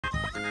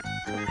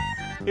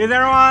Hey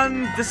there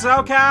everyone, this is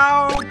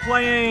Cow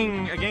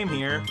playing a game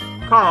here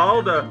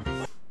called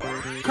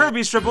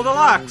Kirby's Triple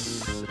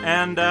Deluxe,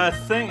 and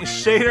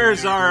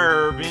shaders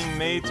are being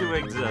made to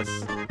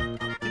exist.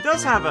 It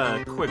does have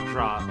a quick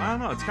drop. I don't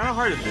know, it's kind of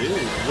hard to do.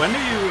 When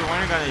are you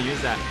gonna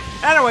use that?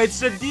 Anyway, it's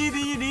the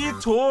DDD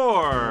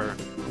tour.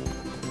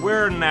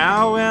 We're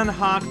now in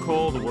hot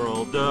cold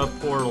world. The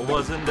portal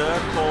wasn't a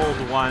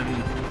cold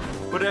one,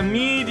 but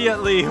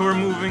immediately we're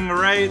moving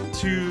right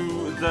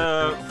to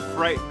the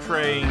freight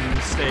train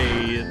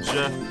stage.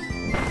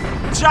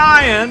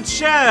 Giant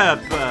ship!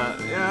 Yeah,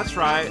 that's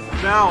right.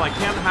 Belle, I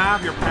can't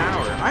have your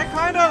power. I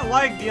kind of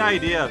like the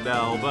idea,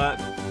 Belle,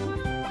 but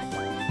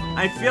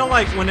I feel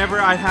like whenever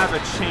I have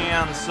a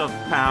chance of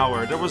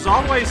power, there was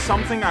always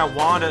something I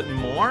wanted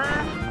more.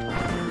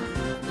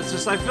 It's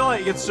just, I feel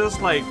like it's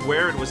just like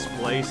where it was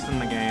placed in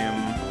the game.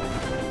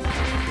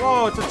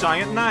 Whoa, it's a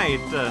giant knight.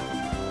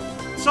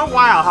 It's so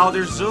wild how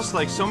there's just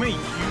like so many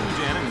huge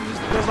enemies.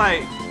 Because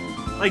like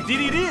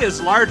DDD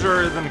is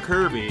larger than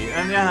Kirby,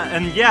 and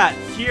yet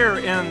here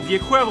in the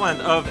equivalent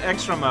of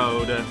Extra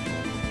Mode,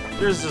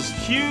 there's just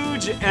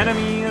huge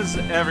enemies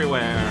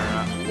everywhere.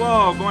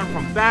 Whoa, going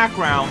from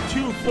background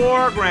to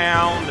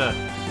foreground.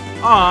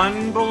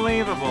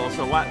 Unbelievable.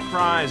 So what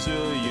prize do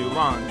you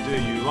want?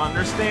 Do you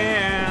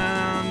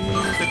understand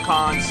the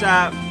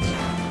concept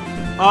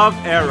of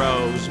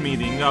arrows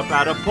meeting up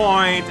at a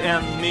point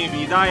and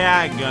maybe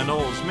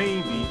diagonals?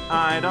 Maybe,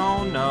 I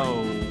don't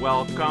know.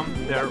 Welcome.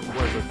 There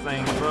was a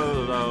thing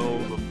below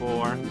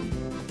before.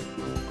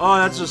 Oh,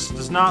 that just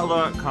does not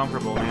look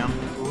comfortable, man.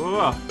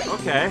 Ooh,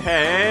 okay,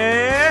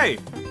 hey!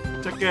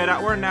 Check it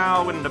out, we're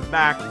now in the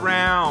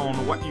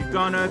background. What you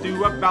gonna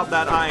do about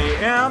that? I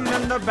am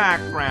in the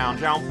background,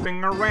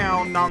 jumping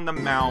around on the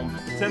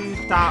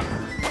mountain top.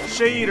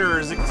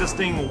 Shaders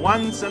existing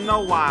once in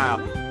a while.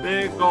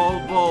 Big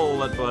old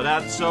bullet, but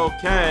that's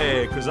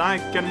okay, cause I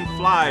can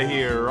fly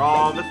here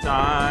all the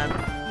time.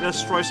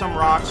 Destroy some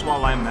rocks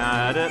while I'm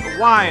at it.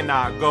 Why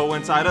not go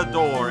inside a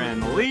door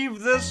and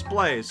leave this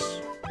place?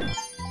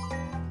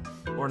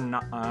 Or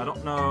not, I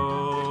don't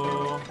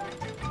know.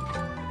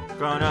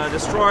 Gonna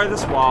destroy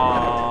this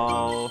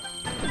wall.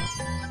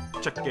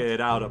 Check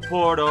it out, a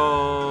portal.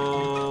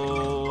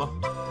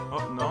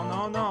 Oh, no,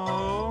 no,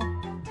 no.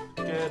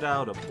 Get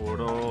out a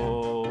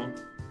portal.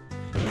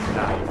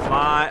 Now you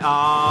fly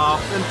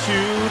off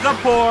into the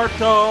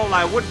portal.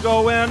 I would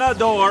go in a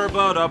door,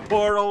 but a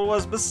portal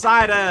was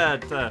beside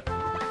it.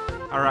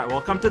 Alright,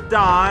 welcome to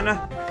Dawn,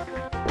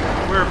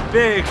 where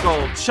big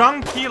old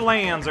chunky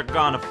lands are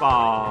gonna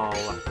fall.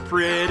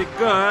 Pretty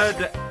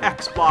good.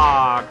 X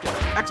block.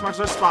 X marks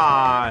the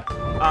spot.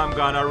 I'm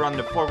gonna run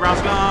the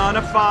foreground's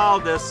gonna fall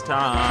this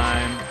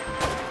time.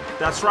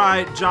 That's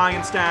right,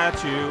 giant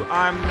statue.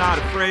 I'm not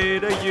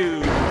afraid of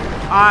you.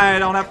 I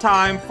don't have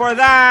time for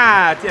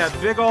that. Yeah,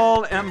 big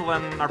old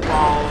emblems are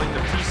falling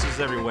to pieces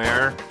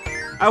everywhere.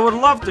 I would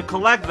love to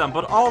collect them,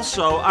 but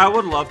also I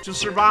would love to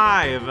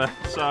survive.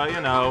 So,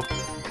 you know,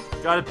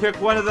 gotta pick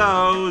one of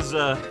those.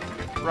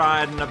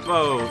 Riding a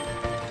boat.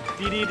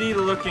 DDD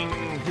looking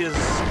his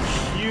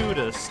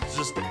cutest.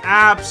 Just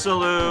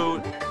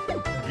absolute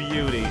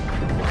beauty.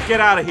 Get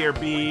out of here,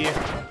 B.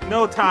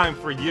 No time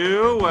for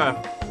you.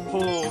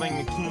 Holding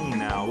the key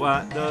now.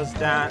 What does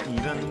that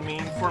even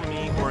mean for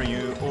me, or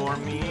you, or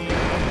me?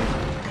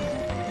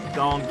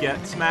 Don't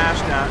get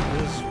smashed at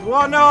this.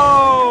 Whoa,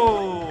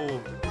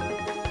 no!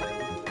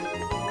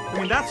 I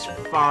mean, that's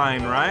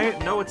fine, right?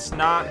 No, it's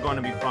not going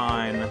to be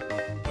fine.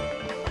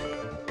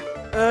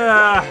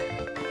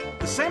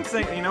 The same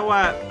thing, you know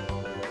what?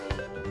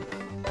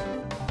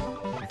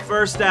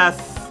 First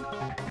death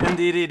in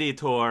DDD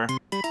tour.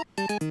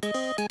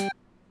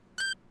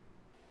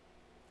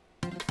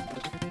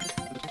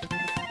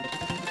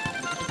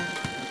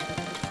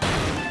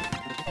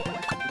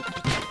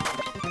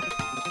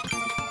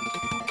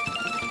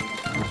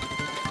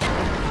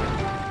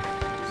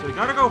 So you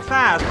gotta go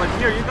fast, but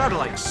here you gotta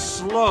like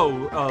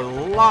slow a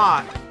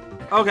lot.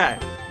 Okay.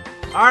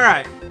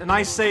 Alright, and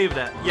I saved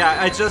it.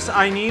 Yeah,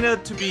 I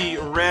needed to be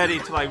ready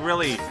to like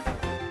really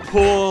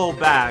pull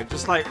back.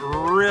 Just like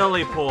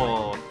really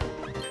pull.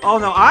 Oh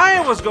no,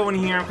 I was going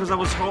here because I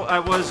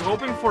was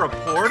hoping for a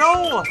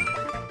portal?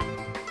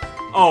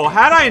 Oh,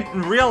 had I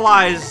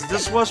realized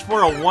this was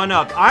for a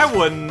 1-up, I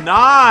would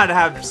not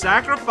have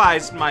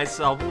sacrificed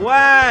myself.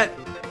 What?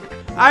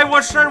 I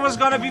was sure it was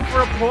gonna be for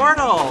a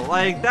portal.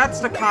 Like, that's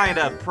the kind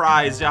of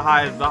prize you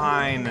hide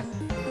behind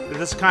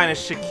this kind of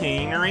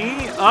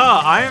chicanery.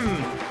 Oh, I'm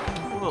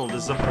a little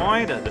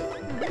disappointed.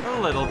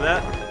 A little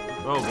bit.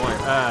 Oh boy.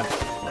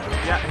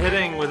 Yeah,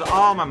 hitting with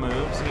all my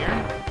moves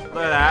here.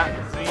 Look at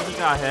that. See, he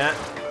got hit.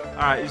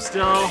 Alright, you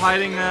still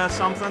hiding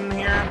something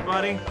here,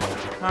 buddy?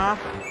 Huh?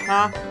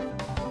 Huh?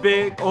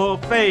 Big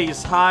old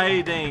face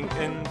hiding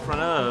in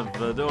front of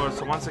the door.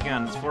 So once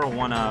again, it's for a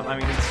 1-up. I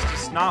mean, it's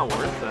just not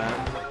worth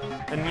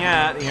it. And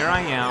yet, here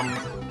I am.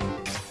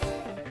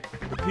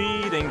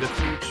 Repeating the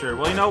future.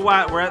 Well, you know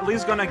what? We're at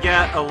least gonna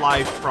get a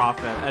life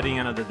profit at the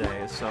end of the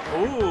day. So,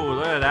 ooh,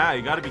 look at that.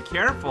 You gotta be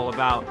careful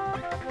about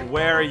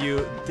where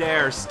you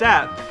dare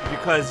step,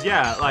 because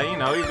yeah, like, you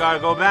know, you gotta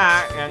go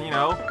back, and you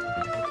know,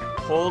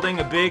 holding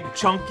a big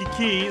chunky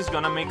key is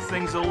gonna make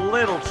things a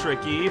little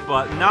tricky,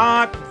 but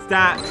not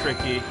that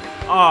tricky.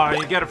 Oh,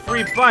 you get a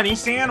free bunny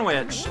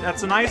sandwich.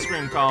 That's an ice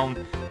cream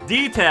cone.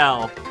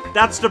 Detail.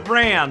 That's the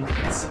brand.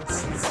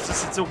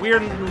 It's a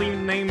weirdly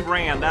named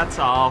brand, that's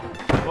all.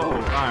 Whoa,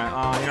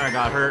 alright, here I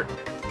got hurt.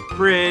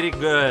 Pretty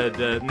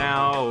good.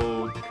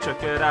 Now,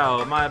 check it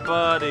out. My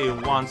buddy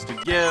wants to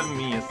give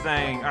me a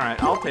thing.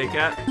 Alright, I'll take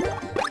it.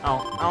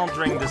 I'll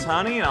drink this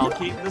honey, and I'll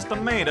keep this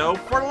tomato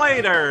for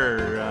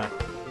later.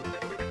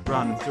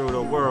 Running through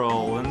the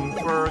world and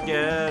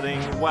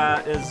forgetting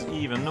what is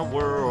even the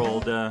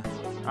world.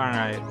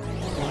 Alright,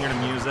 you hear the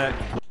music?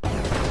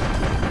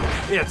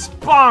 It's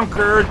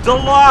Bonker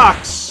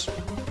Deluxe!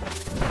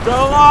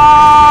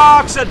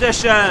 Deluxe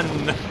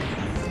Edition!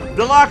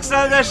 Deluxe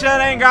Edition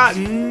ain't got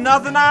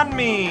nothing on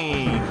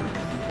me!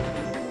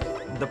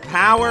 The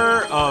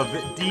power of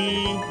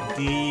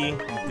DDD.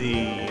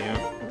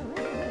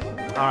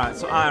 Alright,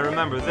 so I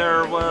remember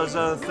there was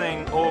a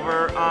thing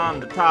over on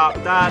the top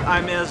that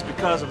I missed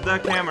because of the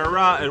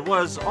camera. It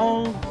was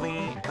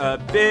only a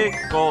big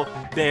old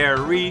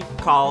berry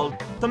called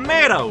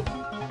tomato.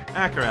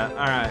 Accurate.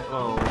 Alright,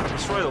 well,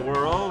 destroy the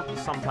world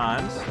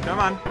sometimes. Come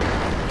on.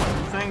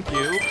 Thank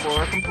you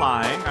for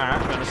complying.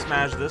 Alright, I'm gonna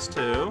smash this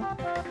too.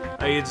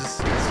 You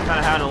just kind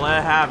of had to let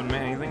it happen,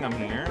 man. You think I'm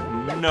here?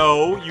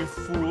 No, you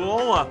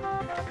fool.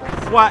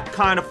 What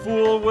kind of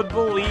fool would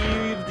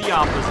believe the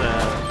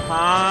opposite?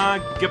 Huh?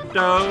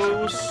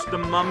 Gyptos, the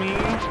mummy?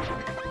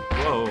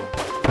 Whoa.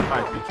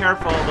 Alright, be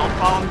careful, don't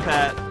fall in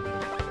pet.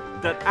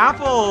 That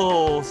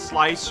apple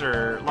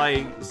slicer,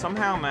 like,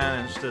 somehow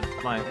managed to,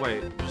 like,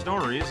 wait, there's no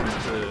reason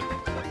to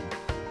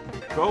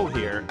go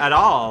here at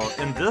all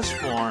in this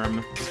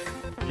form.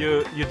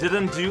 You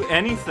didn't do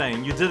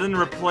anything. You didn't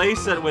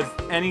replace it with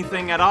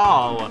anything at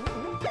all.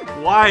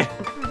 Why,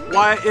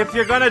 if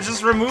you're gonna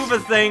just remove a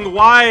thing,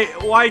 why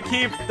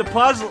keep the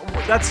puzzle?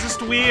 That's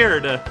just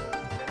weird.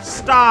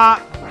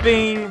 Stop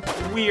being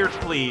weird,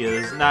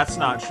 please. That's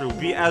not true.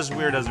 Be as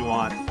weird as you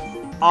want.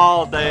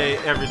 All day,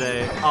 every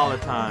day, all the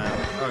time.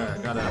 Okay, I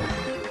gotta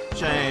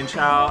change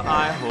how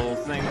I hold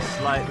things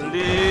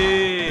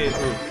slightly.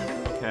 Ooh,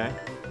 okay.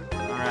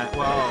 Alright,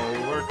 well,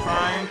 we're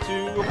trying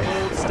to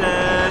hold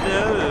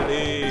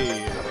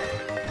steadily.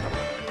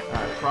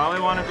 Alright, probably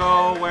want to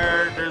go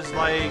where there's,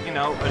 like, you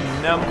know,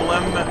 an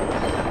emblem,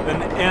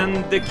 an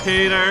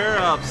indicator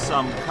of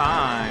some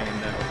kind.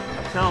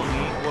 Tell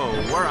me, whoa,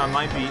 where I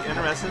might be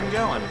interested in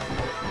going.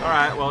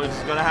 Alright, well, we're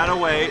just gonna have to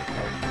wait.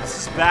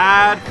 This is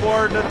bad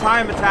for the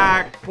time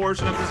attack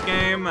portion of this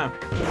game.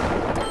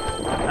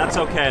 That's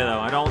okay, though.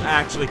 I don't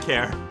actually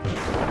care.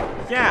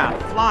 Yeah,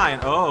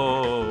 flying.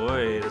 Oh,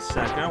 wait a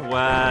second.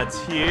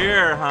 What's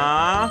here,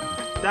 huh?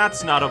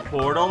 That's not a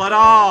portal at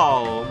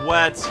all.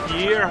 What's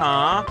here,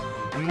 huh?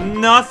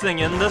 Nothing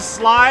in the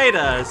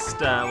slightest.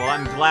 Well,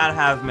 I'm glad I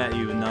have met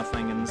you.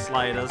 Nothing in the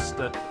slightest.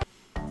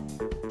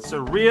 It's a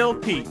real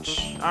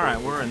peach. Alright,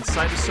 we're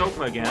inside the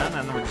sofa again,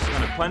 and we're just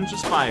gonna punch a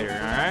spider,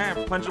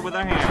 alright? Punch it with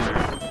our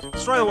hammer.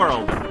 Destroy the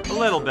world. A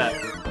little bit.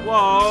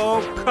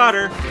 Whoa,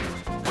 Cutter.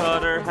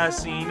 Cutter has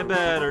seen a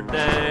better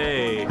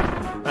day.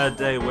 A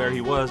day where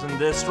he wasn't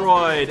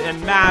destroyed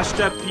and mashed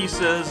to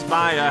pieces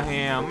by a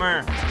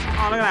hammer.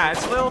 Oh, look at that.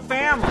 It's a little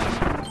family.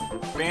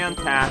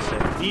 Fantastic.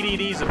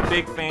 DDD's a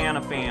big fan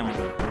of family.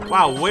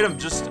 Wow, way to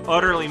just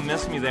utterly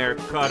miss me there,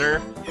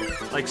 Cutter.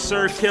 Like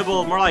Sir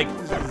Kibble, more like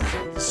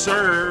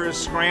Sir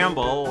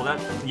Scramble.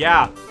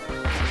 Yeah.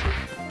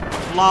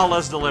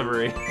 Flawless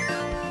delivery.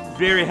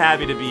 Very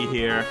happy to be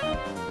here.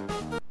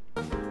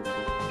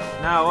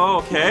 Now,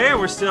 okay,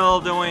 we're still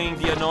doing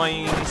the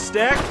annoying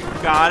stick.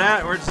 Got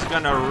it. We're just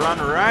gonna run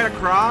right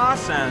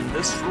across and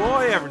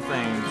destroy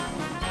everything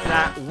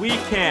that we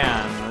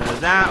can,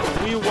 that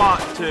we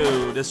want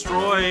to.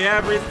 Destroy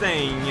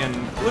everything,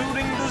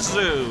 including the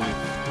zoo.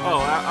 Oh,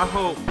 I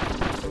hope.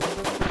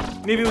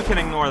 Maybe we can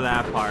ignore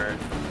that part.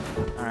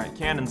 Alright,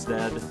 Cannon's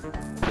dead.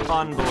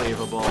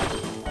 Unbelievable.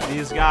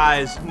 These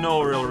guys,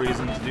 no real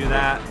reason to do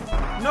that.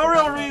 No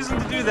real reason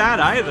to do that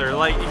either.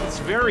 Like, it's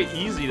very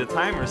easy to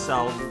time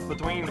yourself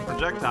between the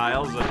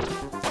projectiles.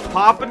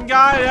 Poppin'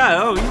 guy?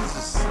 Yeah, oh, he's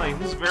just, like,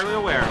 he's very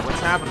aware of what's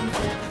happening.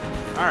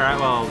 Alright,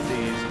 well,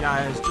 these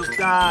guys just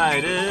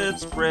died.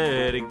 It's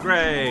pretty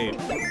great.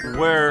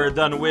 We're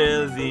done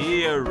with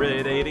the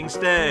irritating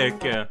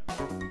stick.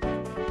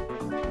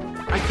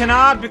 I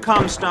cannot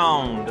become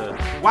stoned.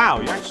 Wow,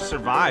 you actually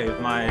survived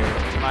my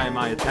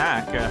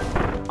attack.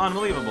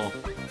 Unbelievable.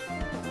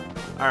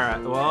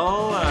 Alright,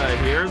 well,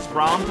 here's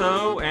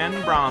Bronto and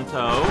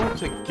Bronto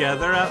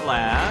together at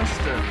last.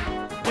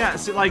 Yeah,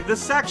 see, like,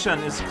 this section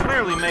is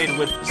clearly made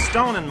with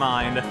stone in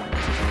mind,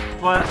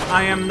 but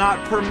I am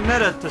not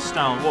permitted to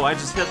stone. Whoa, I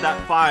just hit that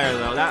fire,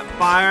 though. That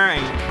fire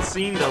ain't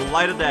seen the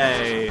light of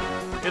day.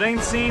 It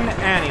ain't seen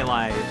any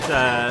light,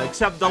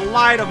 except the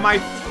light of my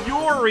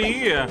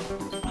fury.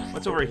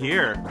 What's over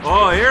here?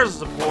 Oh, here's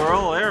the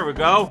portal. There we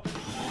go.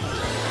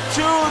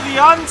 to the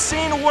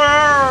unseen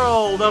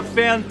world of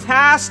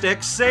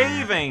fantastic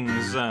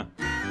savings.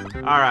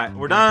 Alright,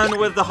 we're done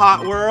with the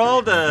hot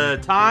world.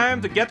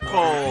 Time to get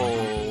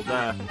cold.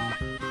 That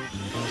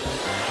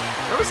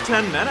was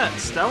 10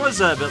 minutes. That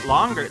was a bit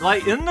longer.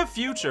 Like, in the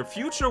future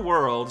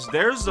worlds,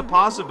 there's the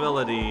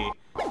possibility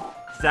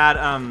that,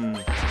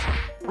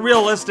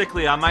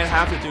 realistically, I might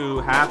have to do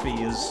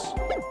happies,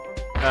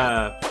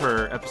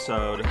 per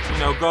episode. You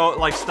know, go,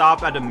 like,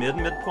 stop at a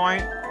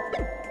midpoint.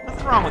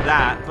 Nothing wrong with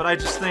that, but I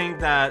just think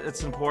that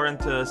it's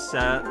important to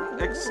set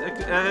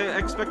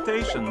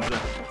expectations.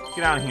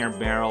 Get out of here,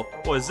 Barrel.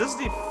 Oh, is this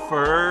the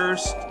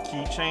first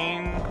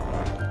keychain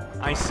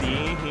I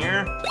see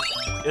here?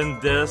 In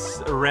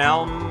this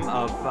realm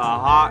of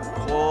hot,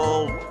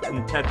 cold,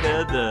 and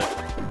tepid?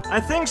 I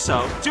think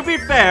so. To be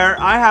fair,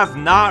 I have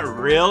not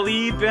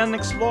really been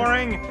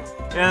exploring.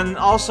 And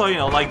also, you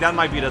know, like, that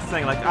might be the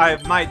thing. Like, I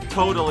might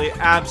totally,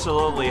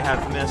 absolutely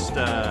have missed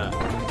a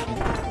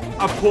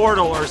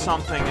portal or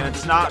something, and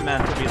it's not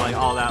meant to be, like,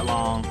 all that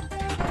long.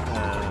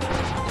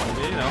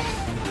 You know.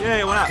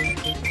 Yeah, why not?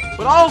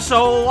 But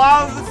also, a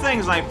lot of the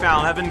things I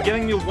found have been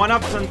giving me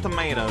 1-ups and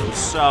tomatoes,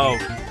 so...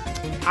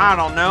 I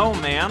don't know,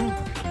 man.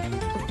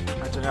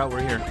 Check out,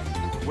 we're here.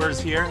 Where's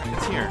here?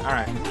 It's here.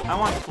 Alright. I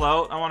want to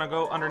float. I want to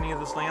go underneath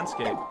this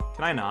landscape.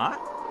 Can I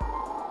not?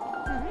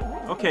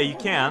 Okay, you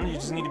can. You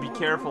just need to be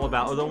careful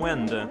about the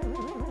wind.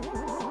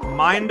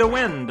 Mind the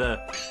wind,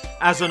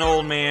 as an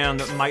old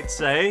man might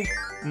say.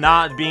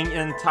 Not being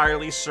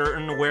entirely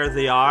certain where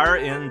they are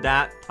in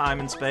that time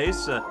and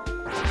space.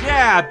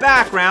 Yeah,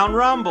 background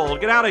rumble.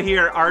 Get out of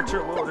here,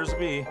 Archer. Whoa, there's a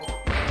bee.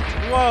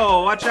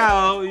 Whoa, watch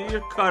out.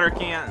 Your cutter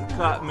can't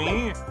cut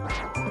me.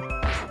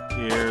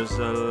 Here's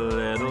a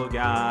little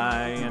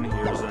guy, and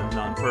here's a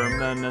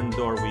non-permanent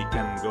door we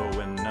can go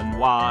in, and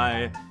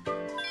why?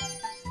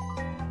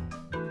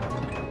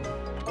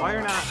 Why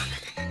or not?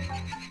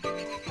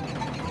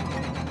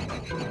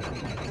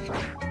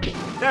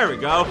 There we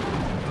go.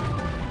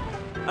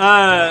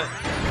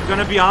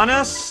 Gonna be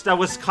honest, that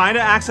was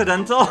kinda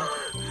accidental.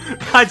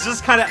 I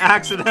just kinda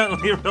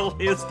accidentally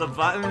released the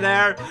button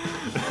there.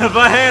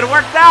 But hey, it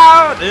worked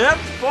out! It's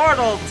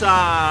portal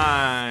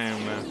time!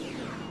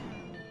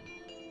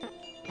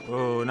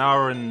 Oh, now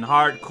we're in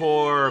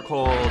hardcore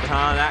cold,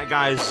 huh? That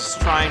guy's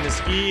trying to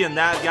ski, and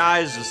that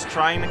guy's just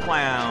trying to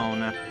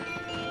clown.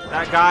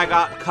 That guy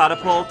got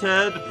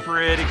catapulted.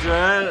 Pretty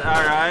good.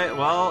 Alright,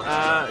 well,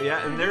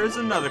 yeah, and there's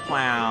another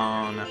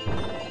clown.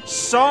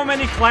 So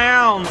many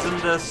clowns in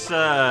this,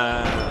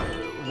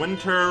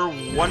 winter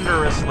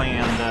wondrous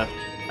land.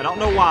 I don't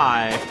know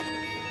why.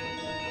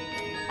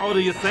 Oh,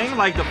 do you think,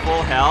 like, the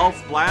full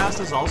health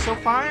blast is also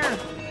fire?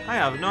 I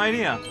have no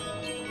idea.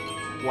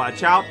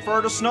 Watch out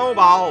for the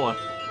snowball.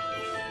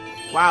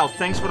 Wow,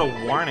 thanks for the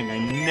warning. I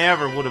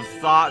never would have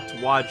thought to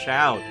watch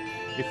out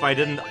if I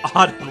didn't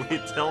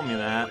audibly tell me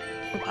that.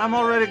 I'm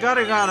already got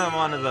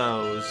one of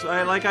those.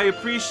 I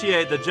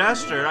appreciate the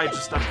gesture. I'm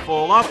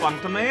full up on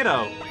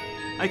tomato.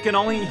 I can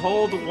only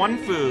hold one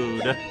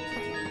food. I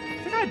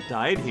think I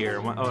died here.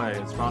 Oh, wait,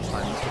 it's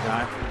frostbite. That's the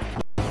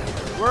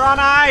guy. We're on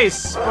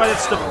ice, but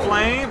it's the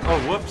flame. Oh,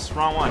 whoops,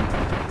 wrong one.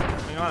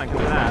 Hang on, I can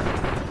do that.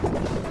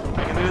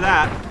 I can do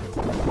that.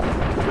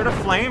 You're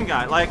the flame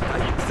guy. Like,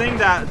 you'd think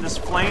that this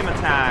flame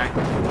attack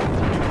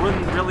you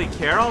wouldn't really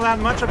care all that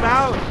much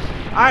about?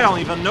 I don't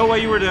even know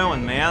what you were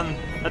doing, man.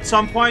 At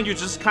some point, you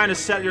just kind of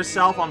set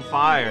yourself on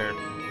fire.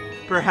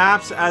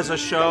 Perhaps as a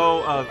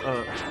show of...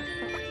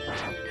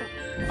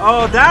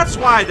 Oh, that's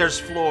why there's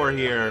floor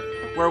here,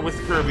 where with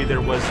Kirby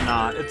there was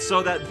not. It's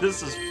so that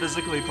this is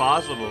physically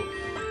possible,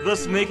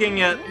 thus making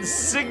it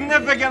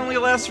significantly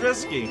less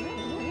risky.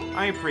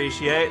 I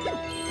appreciate.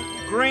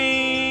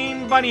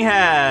 Green bunny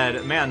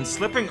head. Man,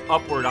 slipping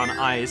upward on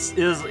ice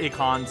is a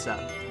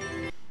concept.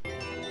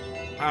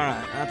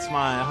 Alright, that's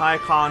my high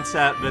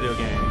concept video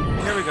game.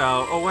 Here we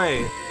go. Oh,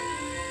 wait.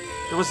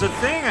 There was a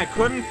thing I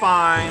couldn't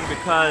find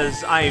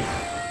because I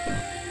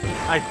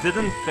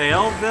didn't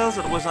fail this.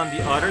 It was on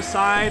the other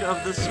side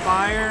of the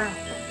spire.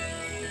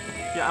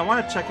 Yeah, I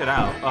want to check it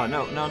out. Oh,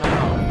 no.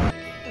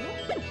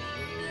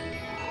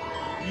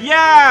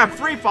 Yeah!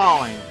 Free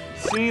falling!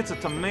 See, it's a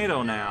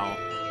tomato now.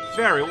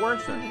 Very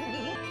worth it.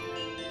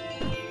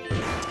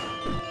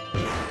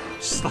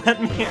 Just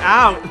let me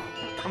out!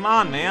 Come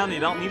on, man. You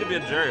don't need to be a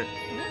jerk.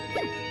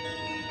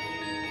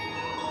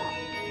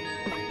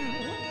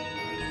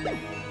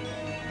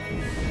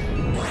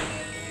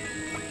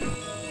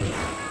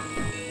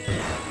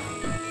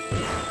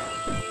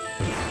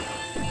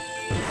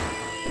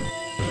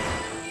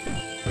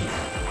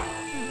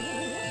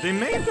 They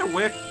made the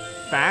wick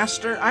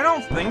faster? I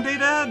don't think they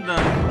did.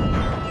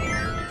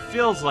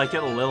 Feels like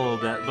it a little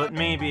bit, but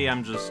maybe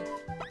I'm just...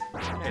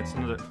 Hey, it's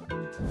another...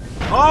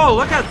 Oh,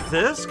 look at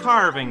this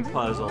carving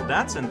puzzle.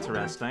 That's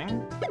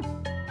interesting.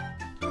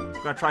 I'm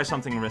gonna try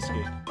something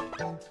risky.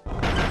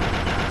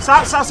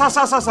 Stop!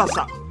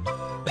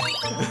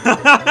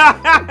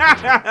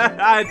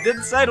 I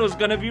did say it was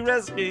gonna be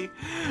risky,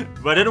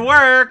 but it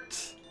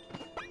worked.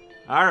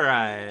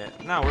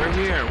 Alright, now we're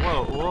here.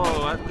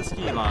 Whoa, at the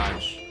ski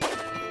lodge.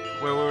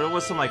 where there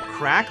was some, like,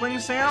 crackling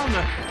sound.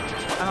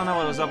 I don't know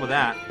what was up with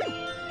that.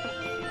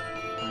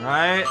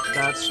 Alright,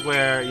 that's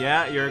where,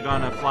 yeah, you're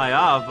gonna fly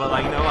off, but,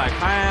 like, you know,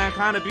 I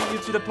kinda beat you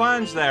to the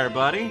punch there,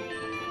 buddy.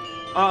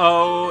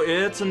 Uh-oh,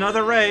 it's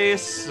another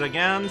race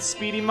against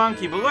Speedy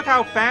Monkey, but look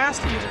how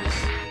fast he is.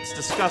 It's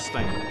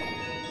disgusting.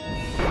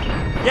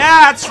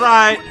 Yeah, that's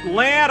right!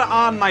 Land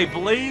on my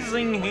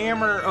blazing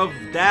hammer of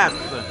death,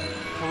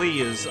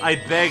 please. I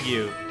beg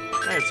you.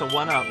 Hey, it's a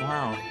 1-up,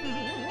 wow.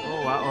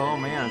 Oh, wow. Oh,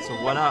 man, it's a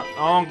 1-up.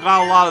 Oh,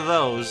 got a lot of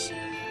those.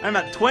 I'm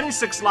at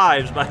 26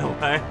 lives, by the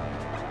way.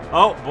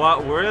 Oh,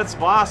 but it's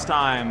boss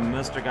time,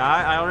 Mr.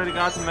 Guy. I already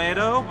got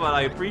tomato, but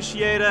I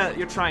appreciate it.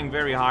 You're trying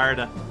very hard.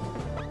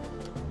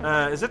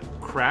 Is it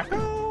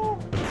Kracko?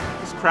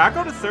 Is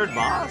Kracko the third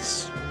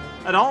boss?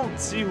 I don't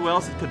see who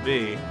else it could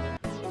be.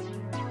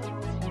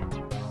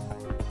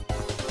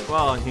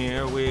 Well,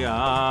 here we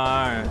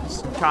are.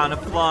 It's kind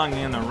of flung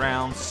in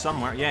around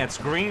somewhere. Yeah, it's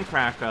Green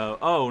Kracko.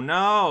 Oh,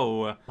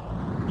 no.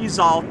 He's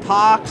all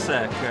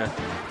toxic.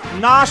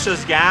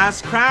 Nauseous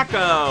gas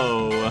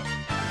Kracko.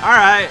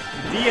 Alright,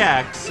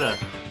 DX.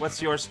 What's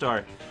your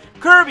story?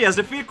 Kirby has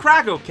defeated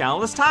Kracko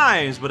countless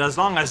times, but as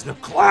long as the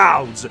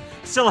clouds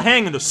still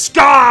hang in the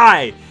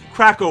sky,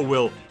 Kracko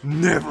will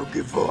never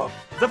give up.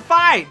 The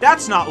fight!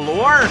 That's not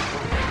lore!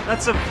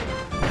 That's a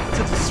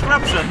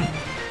description.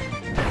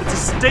 It's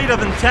a state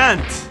of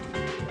intent.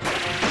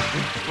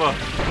 Look.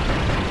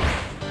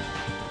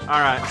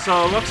 Alright,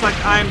 so it looks like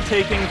I'm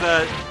taking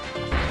the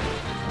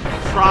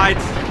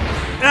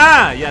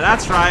yeah,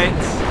 that's right.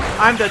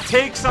 I'm to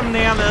take some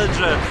damage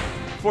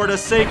for the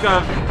sake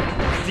of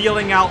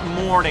dealing out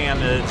more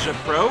damage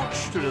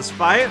approach to this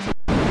fight.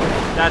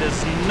 That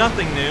is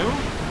nothing new.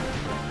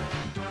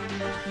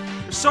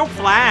 You're so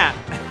flat.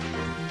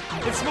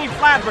 It's me,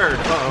 Flatbird.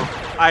 Uh-oh.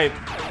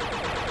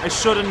 I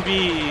shouldn't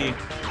be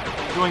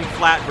doing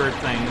Flatbird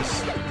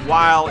things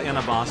while in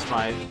a boss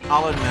fight.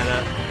 I'll admit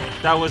it.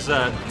 That was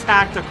a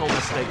tactical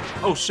mistake.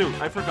 Oh shoot,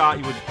 I forgot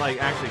you would,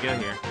 like, actually get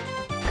here.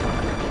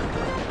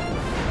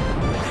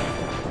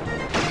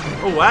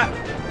 Oh, what?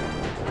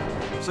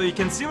 So you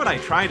can see what I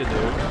try to do.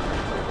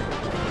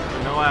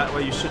 You know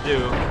what you should do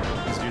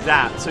is do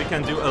that. So you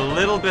can do a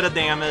little bit of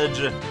damage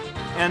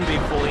and be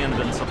fully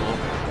invincible.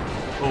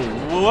 Oh,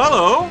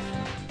 hello!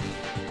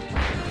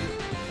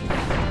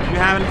 You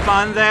having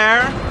fun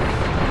there?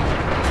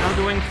 You know,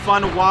 doing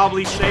fun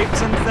wobbly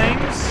shapes and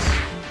things?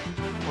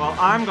 Well,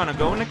 I'm gonna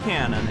go in a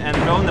cannon and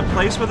go in the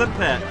place with a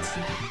pit,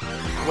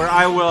 where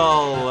I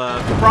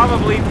will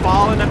probably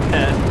fall in a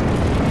pit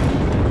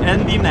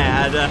and be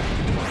mad.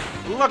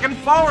 Looking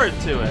forward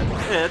to it.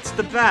 It's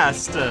the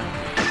best.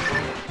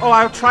 Oh,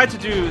 I tried to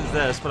do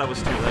this, but I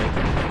was too late.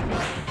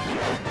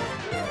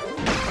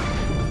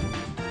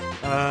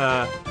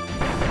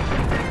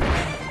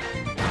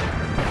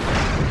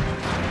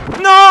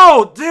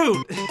 No,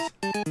 dude! I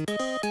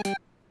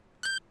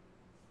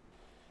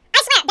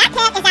swear, that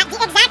pit is at the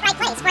exact right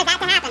place for that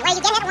to happen, where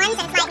you get hit once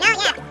and it's like, no,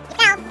 yeah, you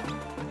fell.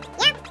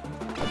 Yeah.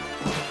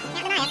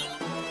 Can't deny it.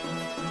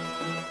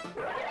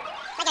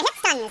 Like, a hit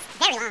stun's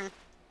very long.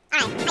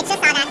 Alright, I just saw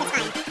that, it's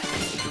fine.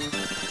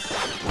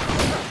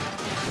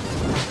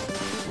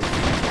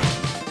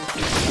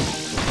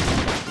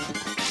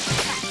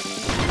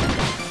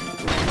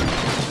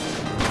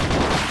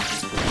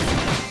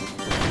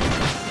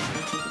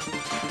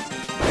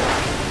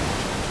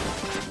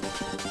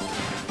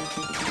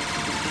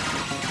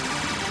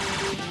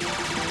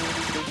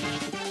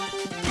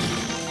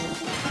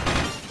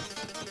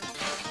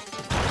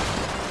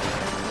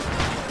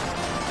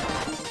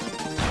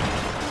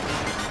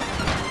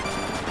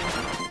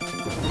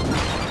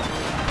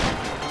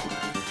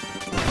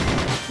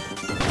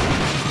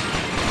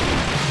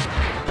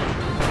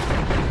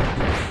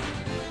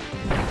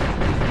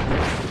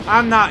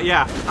 I'm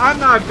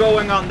not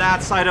going on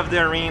that side of the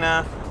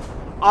arena.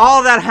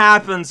 All that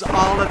happens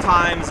all the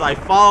times I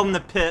fall in the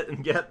pit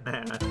and get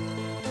mad.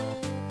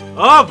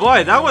 Oh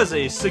boy, that was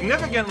a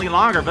significantly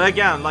longer, but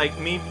again, like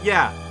me,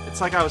 yeah, it's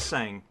like I was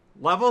saying.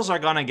 Levels are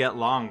gonna get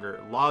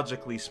longer,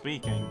 logically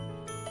speaking.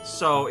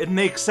 So it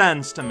makes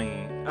sense to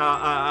me,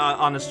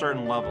 on a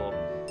certain level.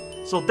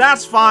 So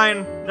that's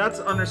fine, that's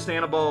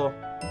understandable.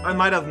 I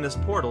might have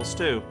missed portals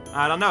too,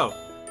 I don't know.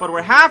 But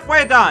we're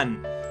halfway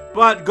done.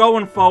 But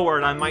going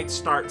forward, I might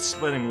start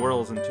splitting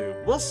worlds in two.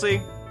 We'll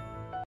see.